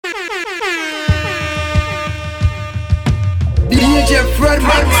DJ Fred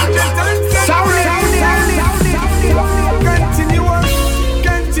Max. Sorry.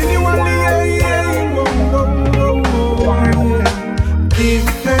 Continually, give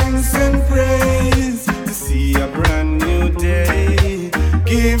thanks and praise to see a brand new day.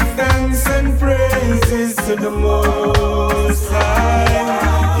 Give thanks and praises to the Most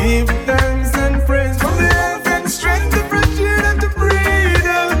High. Give thanks and praise for the health and strength, the fresh air and the breathe.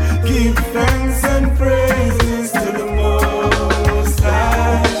 Give thanks and praises to the Most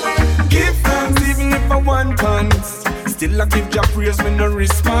High. Give thanks even if I want tons. Still I give Jah praise with no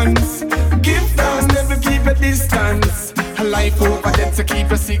response. Give thanks, never keep a distance. A life over them to keep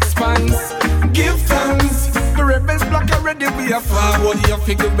a sixpence. Give thanks, the rebels block already. We are forward, you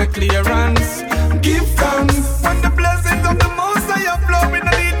figure with clearance. Give thanks, when the blessings of the Most High are flowing,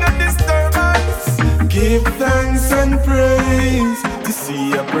 I need no disturbance. Give thanks and praise to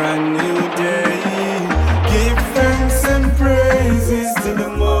see a brand new day. Give thanks and praises to the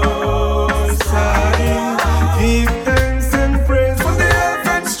Most High. Give thanks and praise for the health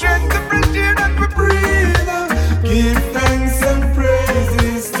and strength, the fresh air that we breathe. Give thanks and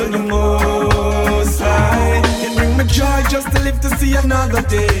praises to the Most High. It bring me joy just to live to see another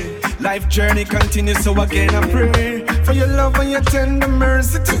day. Life journey continues, so again I pray for your love and your tender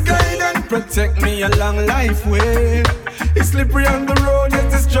mercy to guide and protect me along life way. It's slippery on the road, yet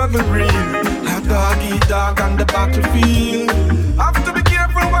the struggle real. Like dog eat dog on the battlefield. Have to be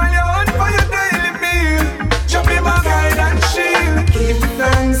careful while you're on for your daily meal. Just be my guide and shield. Give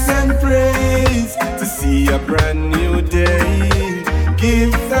thanks and praise to see a brand new day.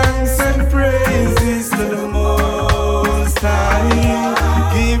 Give thanks and praises to the Most High.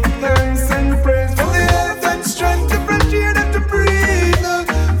 Give thanks and praise for the health and strength, the fresh air that to breathe.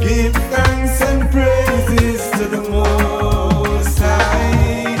 Give thanks and praises to the Most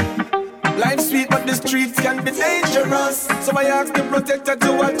High. Life's sweet, but the streets can be dangerous. So I ask the protector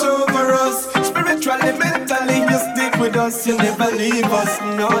to watch over us. Spiritually, mentally, you stick with us. You never leave us,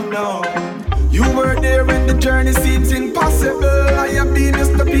 no. You were there when the journey seems impossible. I have been a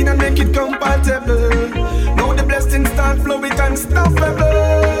step in and make it compatible. Now the blessings start flowing unstoppable.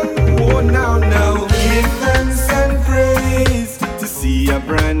 Oh, now. Give thanks and praise to see a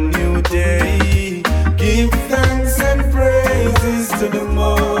brand new day. Give thanks and praises to the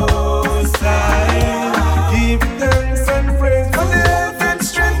Most High. Give thanks and praise for the health and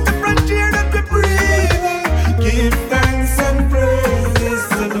strength, the fresh air that we breathe. Give thanks and praises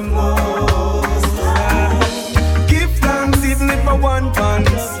to the Most High. Give thanks even if I want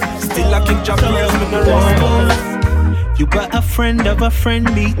pants. Still I keep Jah praise with the response. You were a friend of a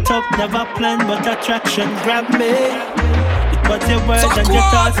friend, meet up, never planned, but attraction grabbed me. It was your words and your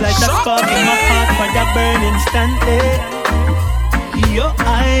thoughts like a spark in my heart, fire burn instantly. Your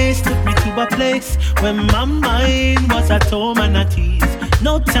eyes took me to a place where my mind was at home and at ease.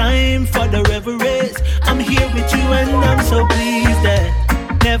 No time for the reveries. I'm here with you and I'm so pleased that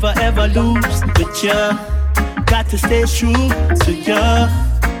never ever lose with you. Got to stay true to you.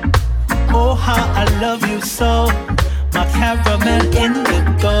 Oh, how I love you so. My caramel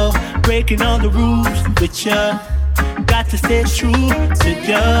indigo, breaking all the rules with ya. Got to stay true to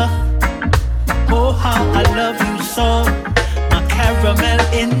ya. Oh, how I love you so. My caramel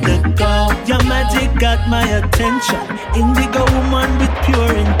indigo, your magic got my attention. Indigo woman with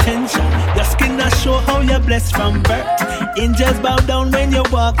pure intention. Your skin that show how you're blessed from birth. Angels bow down when you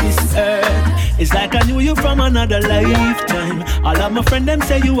walk this earth. It's like I knew you from another lifetime. All of my friends them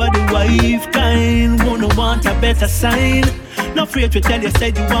say you are the wife kind. Wanna want a better sign. Not afraid to tell you,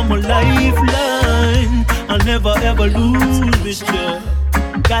 said you are my lifeline. I'll never ever lose with you.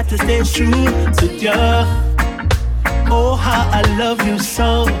 Got to stay true to you. Oh, how I love you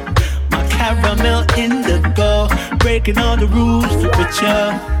so. My caramel indigo, breaking all the rules with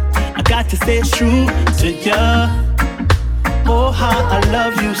you. I got to stay true to you. Oh, how I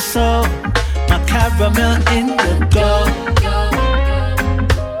love you so. My caramel indigo.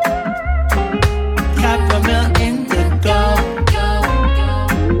 Caramel indigo.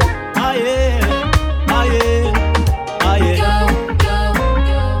 Oh yeah, oh yeah, oh yeah.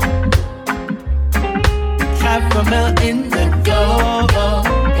 Caramel indigo.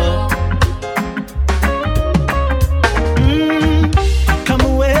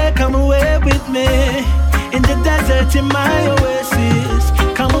 Come away with me. In the desert, in my oasis.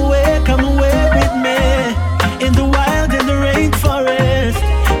 Come away with me. In the wild, in the rainforest.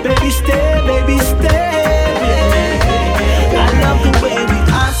 Baby, stay with me. I love the way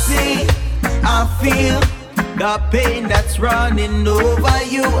I see, I feel the pain that's running over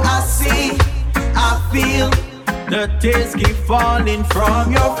you. I see, I feel the tears keep falling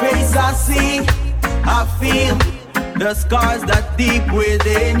from your face. I see, I feel The scars that deep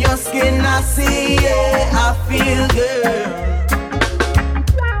within your skin, I see, yeah, I feel good.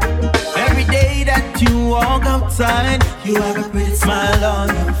 Every day that you walk outside, you have a pretty smile on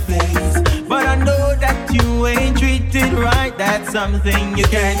your face. But I know that you ain't treated right, that's something you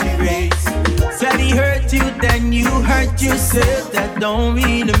can't erase. Said he hurt you, then you hurt yourself. That don't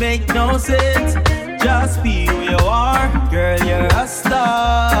really make no sense. Just be who you are, girl, you're a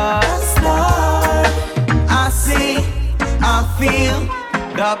star. A star. I see, I feel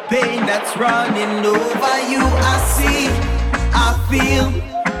the pain that's running over you. I see, I feel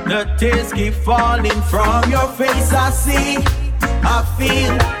the tears keep falling from your face. I see, I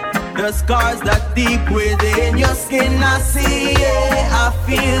feel the scars that deep within your skin. I see, yeah, I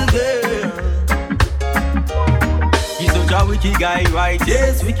feel good. He's such a wicked guy, right?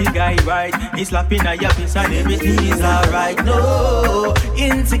 Yes, wicked guy, right? He's slapping at your face and everything is alright. No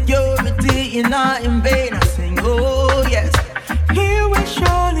insecurity, you're not in vain. I sing, oh yes. He will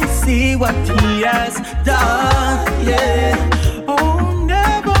surely see what he has done, yeah. Oh,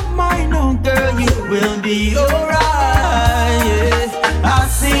 never mind, oh girl, you will be alright, yeah. I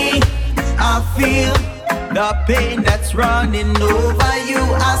see, I feel the pain that's running over you.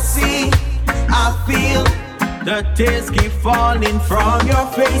 I see, I feel the tears keep falling from your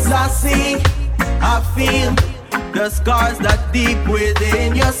face. I see, I feel the scars that deep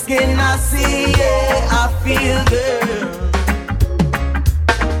within your skin. I see, yeah, I feel good.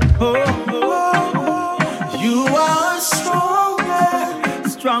 Oh, oh, oh. You are stronger,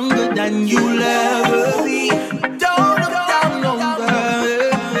 stronger than you'll ever be. Don't look down on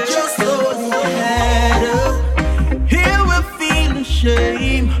her, just hold your head up. Here we feel the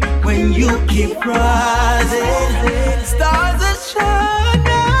shame when you keep rising. Stars are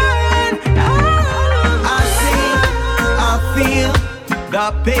shining. I see, I feel the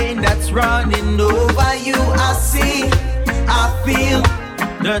pain that's running over you. I see, I feel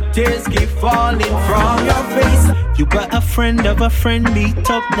the tears keep falling from your face. You were a friend of a friend, meet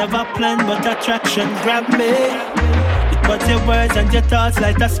up, never planned, but attraction grabbed me. It was your words and your thoughts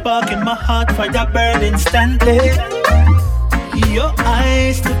like a spark in my heart, fire burn instantly. Your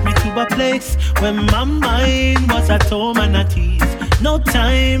eyes took me to a place where my mind was at home and at ease. No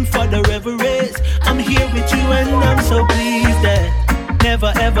time for the reveries. I'm here with you and I'm so pleased that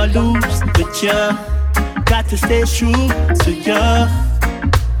never ever lose with you. Got to stay true to you.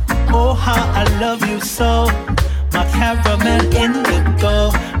 Oh, how I love you so. My caramel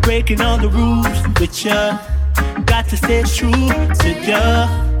indigo, breaking all the rules with you. Got to stay true to you.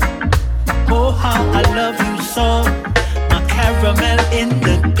 Oh, how I love you so. My caramel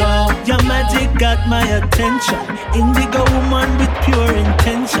indigo, your magic got my attention. Indigo woman with pure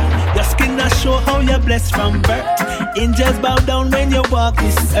intention. Your skin that show how you're blessed from birth. Angels bow down when you walk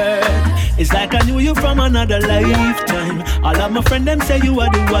this earth. It's like I knew you from another lifetime. All of my friends them say you are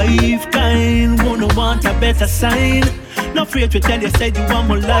the wife kind. Wanna want a better sign. No afraid to tell you, said you are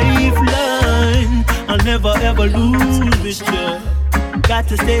my lifeline. I'll never ever lose with you. Got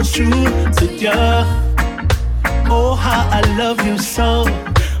to stay true to you. Oh, how I love you so.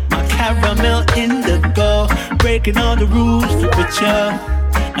 My caramel indigo, breaking all the rules with you.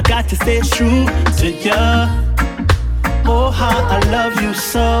 I got to stay true to you. Oh, how I love you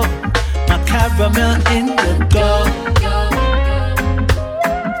so. My caramel indigo.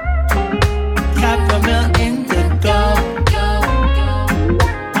 Caramel indigo.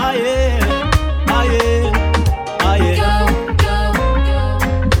 Oh yeah, oh yeah, oh yeah.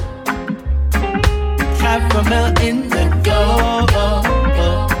 Caramel indigo.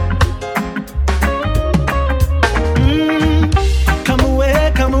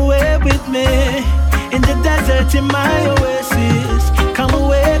 Come away with me. In the desert, in my oasis. Come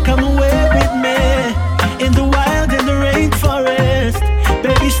away with me. In the wild, in the rainforest.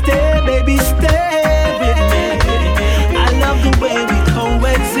 Baby, stay with me. I love the way we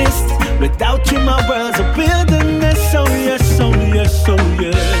coexist. Without you, my world's a wilderness. Oh yes, oh yes, oh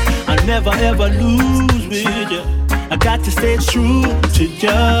yes. I'll never ever lose with you. I got to stay true to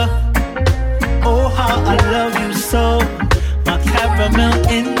you. Oh, how I love you so. My caramel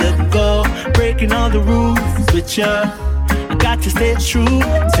indigo, breaking all the rules with you. I got to stay true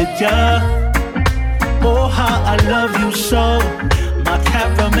to you. Oh, how I love you so. My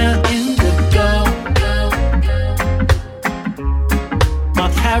caramel indigo. My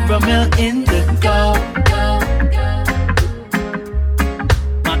caramel indigo.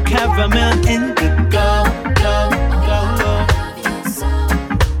 My caramel indigo.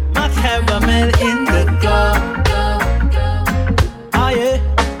 My caramel indigo. Oh yeah,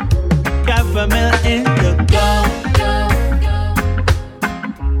 caramel indigo.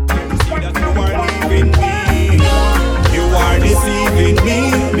 See that you are leaving me.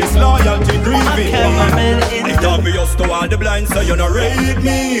 It obvious to all the blind, so you not rate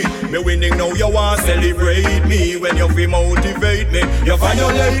me. Me winning now, you want celebrate me. When you feel motivate me, you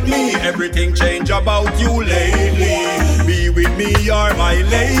violate me. Everything change about you lately. Be with me, you're my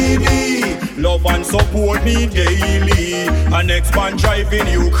lady. Love and support me daily. And next man driving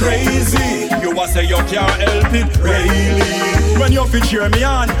you crazy. You a say you can't help it, really. When you fit cheer me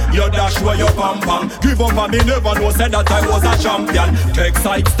on, you dash where you pam pam. Give up and me never know said that I was a champion. Take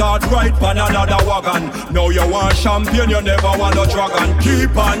side start right pan another wagon. Now you want champion, you never want a dragon.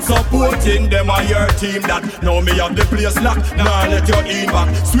 Keep on supporting them and your team that. Now me have the place locked, now let you in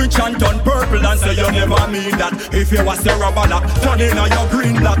back. Switch and turn purple and say you never mean that. If you was a rubber lock, turn in on your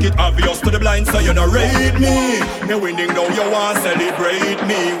green block. It obvious to the blind so you not rate me. Me winning now you want celebrate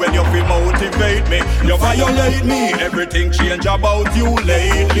me. When you feel motivate me, you violate me. Everything change about you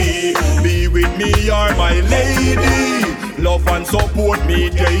lately. Be with me, you're my lady. Love and support me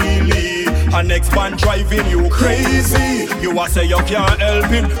daily. And next man driving you crazy. You a say you can't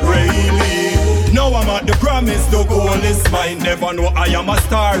help it, really. Now I'm at the promise, the goal is mine. Never know I am a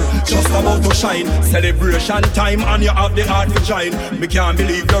star, just about to shine. Celebration time and you have the heart to join. Me can't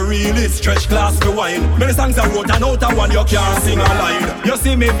believe you really stretch glass to wine. Many songs I wrote and out of one you can't sing a line. You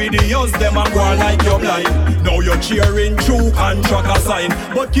see me videos, them and go like you're blind. Now you're cheering through contract a sign.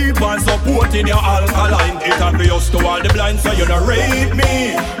 But keep on supporting your alkaline. It obvious to all the blind so you not rate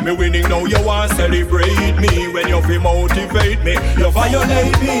me. Me winning now you want celebrate me. When you feel motivate me, you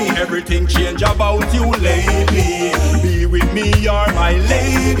violate me. Everything change about you lately. Be with me, you're my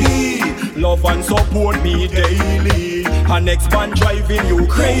lady. Love and support me daily. And next man driving you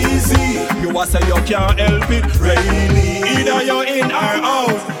crazy. You a say you can't help it, really. Either you're in or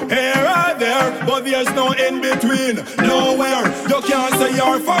out, here or there, but there's no in between, nowhere. You can't say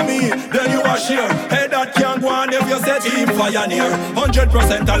you're for me, then you are share. Hey, that can't go on if you say team pioneer.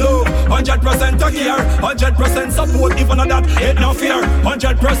 100% a love, 100% a care, 100% support, even on that, it no fear.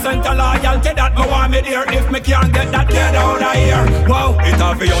 100% a loyalty that me want me there. If me can't get that, get out of here. Wow, it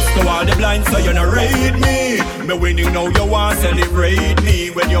obvious to all the blind, so you not rate me. Me winning now, you want celebrate me.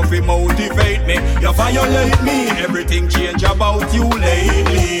 When you feel motivate me, you violate me. Everything change about you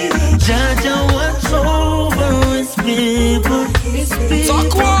lately. Jaja, what's over his people?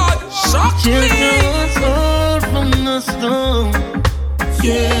 Talk what? Shock me. Jaja, what's over from the storm?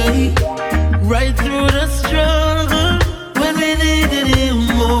 Yeah, right through the struggle when we needed him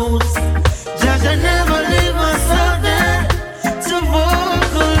most. Jaja never leave us out there to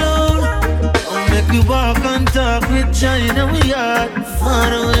walk alone. Oh, make we walk and talk with China, we are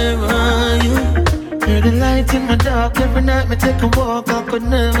far away from you. You're the light in my dark. Every night me take a walk, I could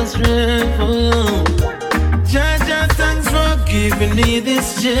never stray for you. Jaja, thanks for giving me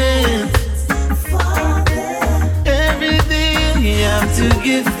this chance. Every day you have to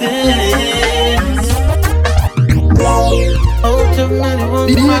give thanks. Out of many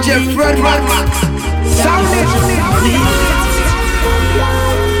ones, DJ Fred Max. Sound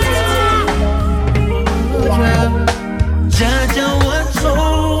Jaja, watch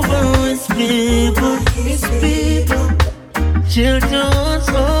over his people. His people. Children's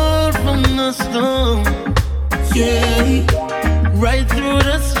hold from the storm. Yeah, right through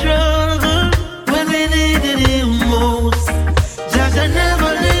the struggle when we needed him most. Jaja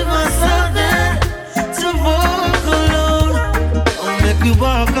never leave us out there to walk alone. Oh, make we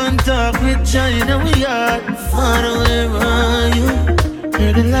walk and talk with China, we are far away from you.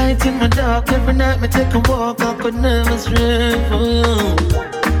 You're the light in my dark. Every night me take a walk, I could never stray for you.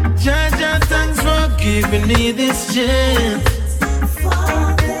 Jaja, thanks for giving me this chance.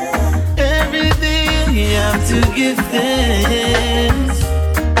 Every day you have to give thanks.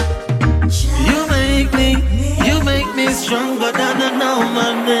 You make me stronger than a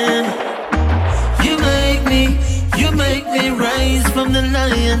normal man. You make me rise from the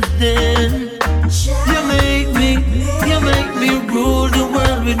lion's den. You make me rule the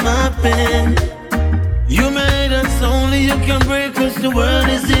world with my pen. You made us, only you can break us, the world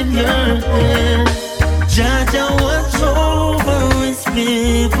is in your hand. Jaja, watch over his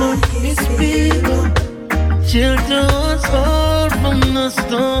people, his people. Children's hold from the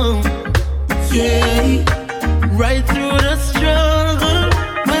storm. Yeah, right through the struggle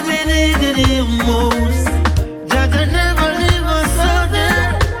when we needed him most. Jaja never leave us out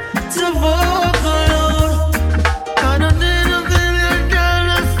there to walk alone. I don't need a million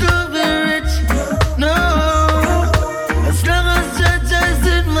dollars to be rich, no. As long as Jaja is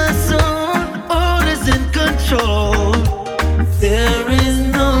in my soul, all is in control. There is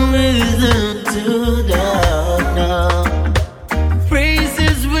no reason to doubt now.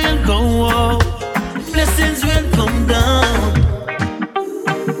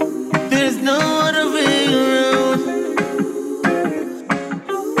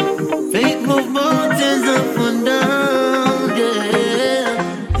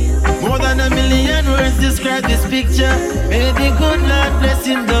 describe this picture. Maybe good Lord bless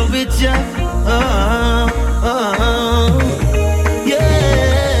him go with ya.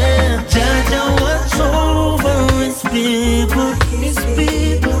 Yeah, Jaja watch over his people,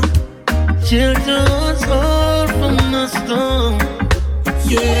 children's all from the storm.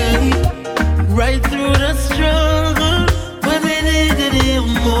 Yeah, right through the struggle when we needed him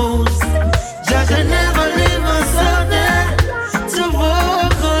most. Jaja never leave us out there to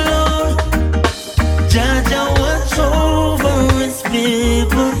walk alone. Jaja watch over his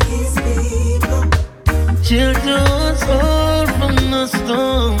people, children's all from the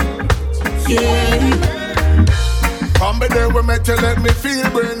storm. Yeah. From me there we met to let me feel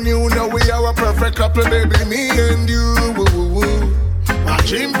brand new. Now we are a perfect couple, baby, me and you. My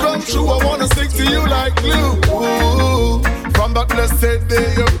dream come true, I wanna stick to you like glue. From that blessed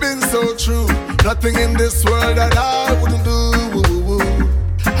day you've been so true. Nothing in this world that I wouldn't do.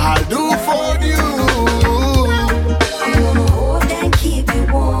 I'll do for you. I'm gonna hold and keep you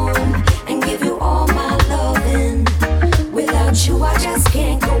warm and give you all my loving. Without you I just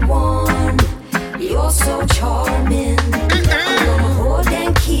can't go on. You're so charming. I'm gonna hold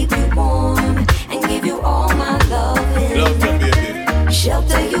and keep you warm and give you all my loving. Love you, baby.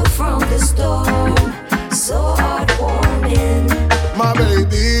 Shelter you from the storm. So heartwarming. My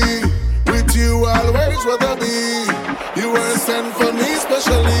baby, with you always rather be. You were sent for me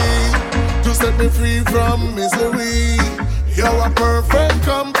specially to set me free from misery. You're a perfect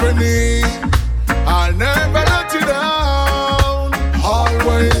company. I'll never let you down.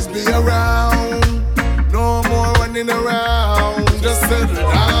 Always be around. No more running around. Just settle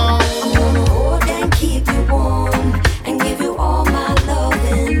down. I'm gonna hold and keep you warm and give you all my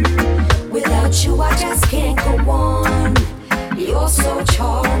loving. Without you I just can't go on. You're so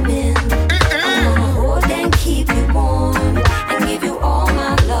charming. I'm gonna hold and keep you warm and give you all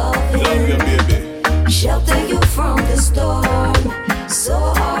my loving. Love you, baby. Shelter you from the storm. So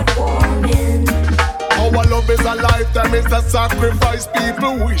heartwarming. Our love is a lifetime, it's a sacrifice.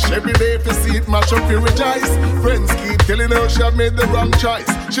 People wish every day to see it match up, you rejoice. Friends keep telling her she have made the wrong choice.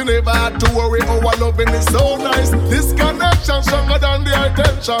 She never had to worry, our loving is so nice. This connection stronger than the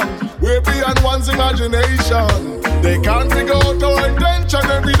attention. Way beyond one's imagination. They can't figure out our intention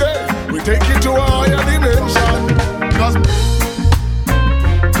every day. We take it to a higher dimension.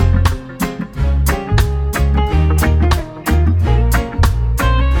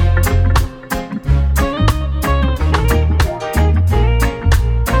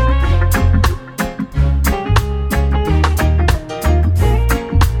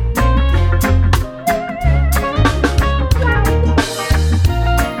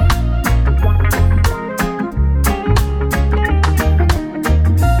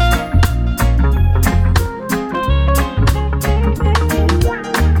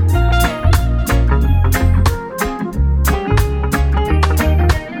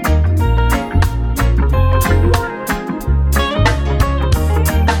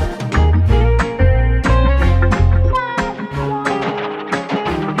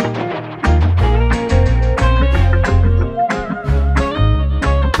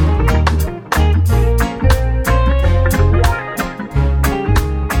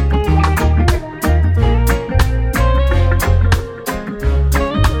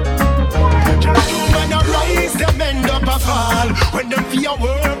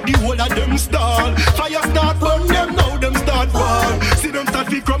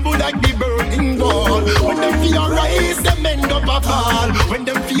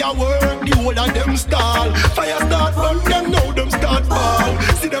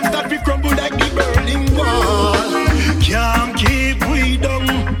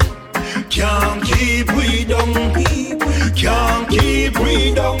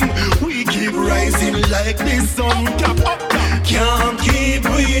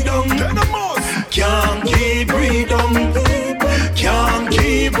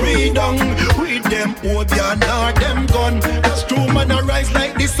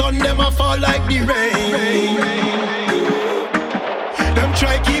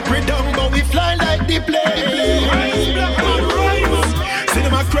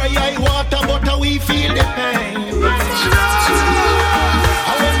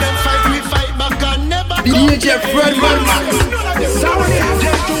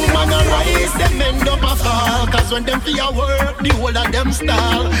 'Cause when them fear work, the whole of them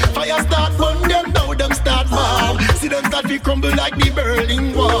stall. Fire start burn them, now them start ball. See them start to crumble like the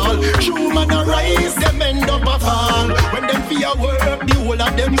Berlin Wall. True man arise, them end up a fall. When them fear work, the whole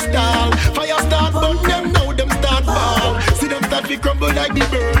of them stall. Fire start burn them, now them start ball. See them start to crumble like the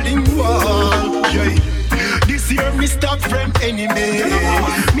Berlin Wall. Yeah. This year me stop friend enemy.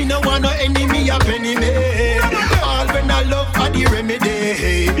 Me no want no enemy of enemy. All when I love for the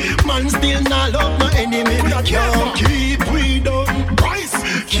remedy. Man still not love my enemy. Can't keep we down.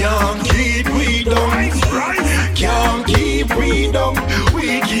 Can't keep we down. Can't keep we down.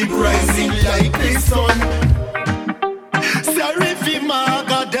 We keep rising like the sun. Sorry for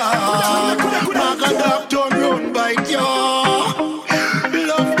Magadak. Magadak don't run by you.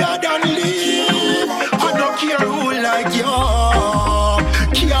 Love God and live. I don't care who like you.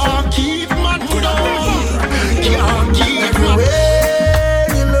 Can't keep man down. Can't keep everywhere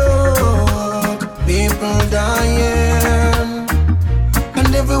you look, people dying,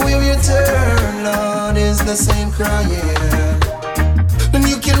 and everywhere you turn, Lord, is the same crying. And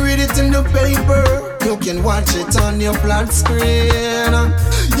you can read it in the paper. You can watch it on your flat screen.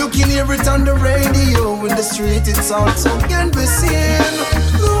 You can hear it on the radio. In the street it's also can be seen.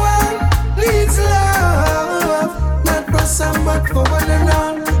 The world needs love, not for some but for one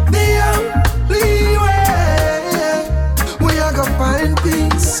another. The only way we are gonna find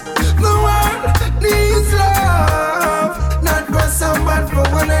peace. The world needs love, not for some but for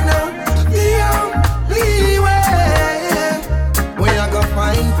one another. The only way we are gonna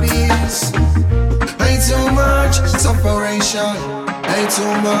find peace. Ain't too much separation, ain't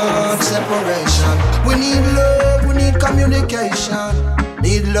too much separation. We need love, we need communication.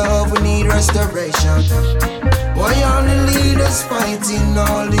 Need love, we need restoration. Why are the leaders fighting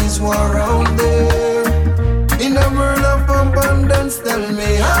all these war out there? In a world of abundance, tell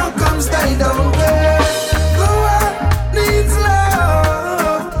me how comes they don't care? The world needs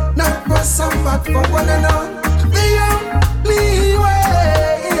love, not for some but for one another. The only way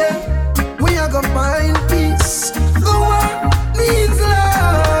we are gonna find peace. The world needs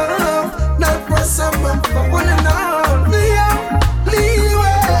love, not for some but for one another. The only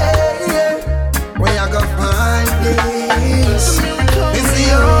way we are gonna find peace. It's the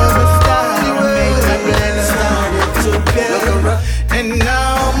only way to build. And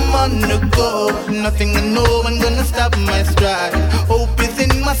now I'm on the go. Nothing I know, I'm gonna stop my stride. Hope is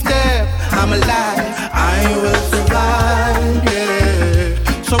in my step. I'm alive, I will survive.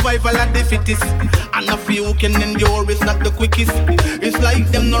 Yeah. Survival at the fittest. And a few can endure, it's not the quickest. It's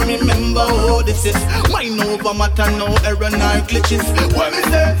like them no remember who this is. Mind over matter, no error, no glitches. What is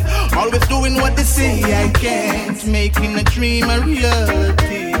it? Always doing what they say I can't. Making a dream a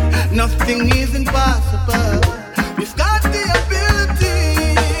reality. Nothing is impossible. We've got the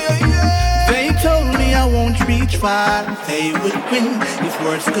ability. Yeah. They told me I won't reach far. They would win if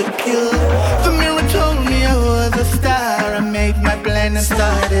words could kill. The mirror told me I was a star. I made my plan and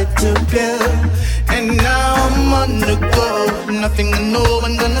started to build. And now I'm on the go. Nothing I know,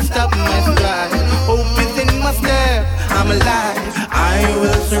 I'm gonna stop my stride. Hope is in my step. I'm alive, I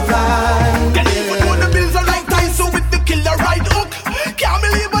will survive. Can't even know the bills are like Tyson with the killer right hook. Can't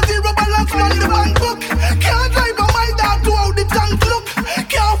believe a zero balance on the bank book. Can't drive a mile down to how the tank look.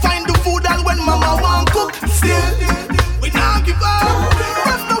 Can't find the food all when mama won't cook. Still, we not give up.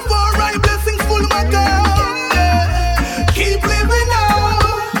 Rastafari blessings full my girl. Yeah. Keep living now.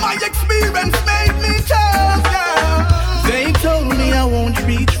 My experience made me tough. Yeah. They told me I won't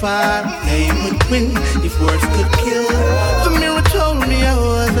reach far. They would win if words could kill. The mirror told me I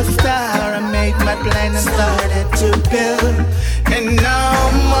was a star. I made my plan and started to build. And now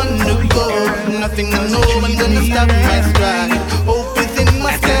I'm on the go. Nothing I know, I'm gonna stop my stride. Hope is in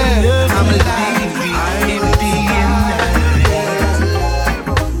my step. I'm alive, I'm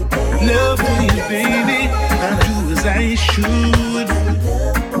love for you, baby. I'll do as I should.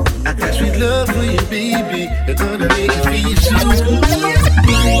 I got sweet love for you, baby. You're gonna make it feel so good.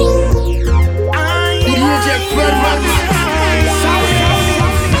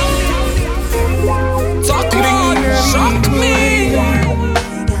 Talk on, shock me.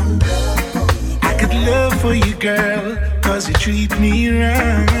 I got love for you, girl, cause you treat me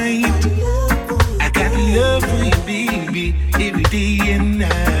right. I got love for you, baby, every day and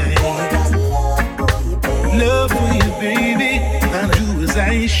night. Love for you, baby, I'll do as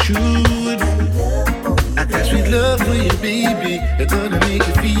I should. I got sweet love for you, baby, you're gonna make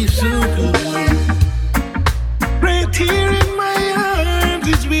it feel so good. Right here in my arms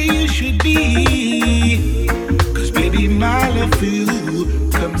is where you should be. Cause baby, my love for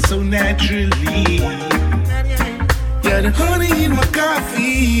you comes so naturally. You're the honey in my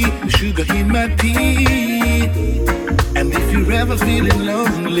coffee, the sugar in my tea. And if you're ever feeling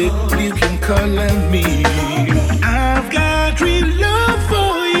lonely, you can call on me. I've got real love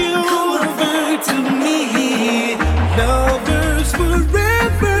for you. Come over to me. Lovers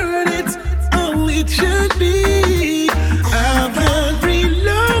forever, it's all it should be. I've got real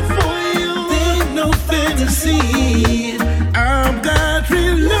love for you. Ain't no fantasy.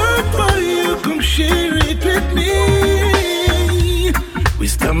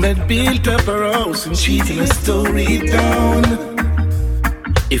 that built up her house and cheating a story down.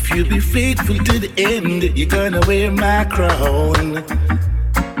 If you be faithful to the end, you're gonna wear my crown.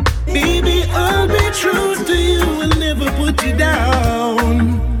 Baby, I'll be true to you, will never put you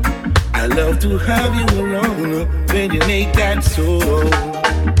down. I love to have you around when you make that soul.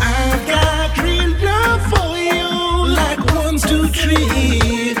 I've got real love for you, like 1, 2,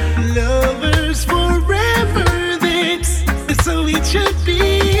 3. Lovers forever, that's how it should be.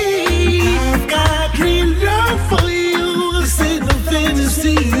 I've got real love for you, this ain't no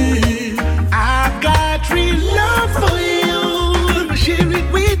fantasy. I've got real love for you, share it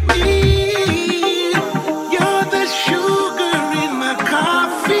with me. You're the sugar in my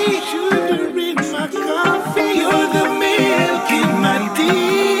coffee, sugar in my coffee. You're the milk in my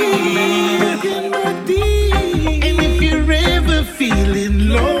tea, and if you're ever feeling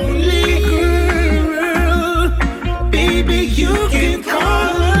lonely, girl, baby, you can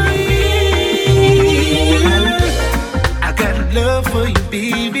call me. I got love for you,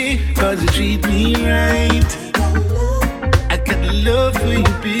 baby, 'cause you treat me right. I got love for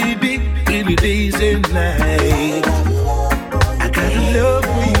you, baby, in the days and nights. I got love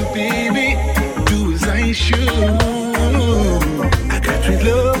for you, baby, do as I should. I got real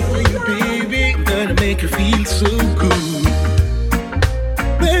love for you, baby, gonna make you feel so good.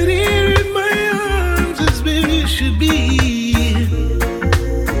 But here in my arms is where you should be.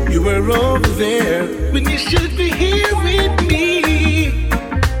 You were over there when you should be here with me.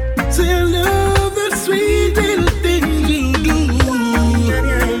 So I love the sweet little things you do.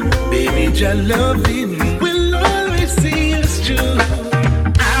 Baby, your loving will always see us true.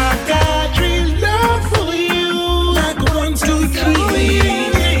 I've got real love for you, like 1, 2, 3.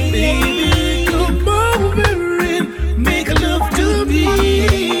 Baby, come over and make love to me.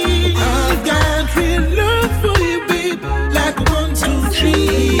 I've got real love for you, babe, like 1, 2,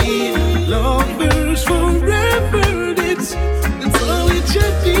 3. Lovers forever, that's all it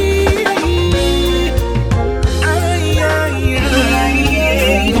should be.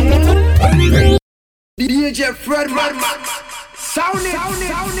 DJ Fred Max, sound it.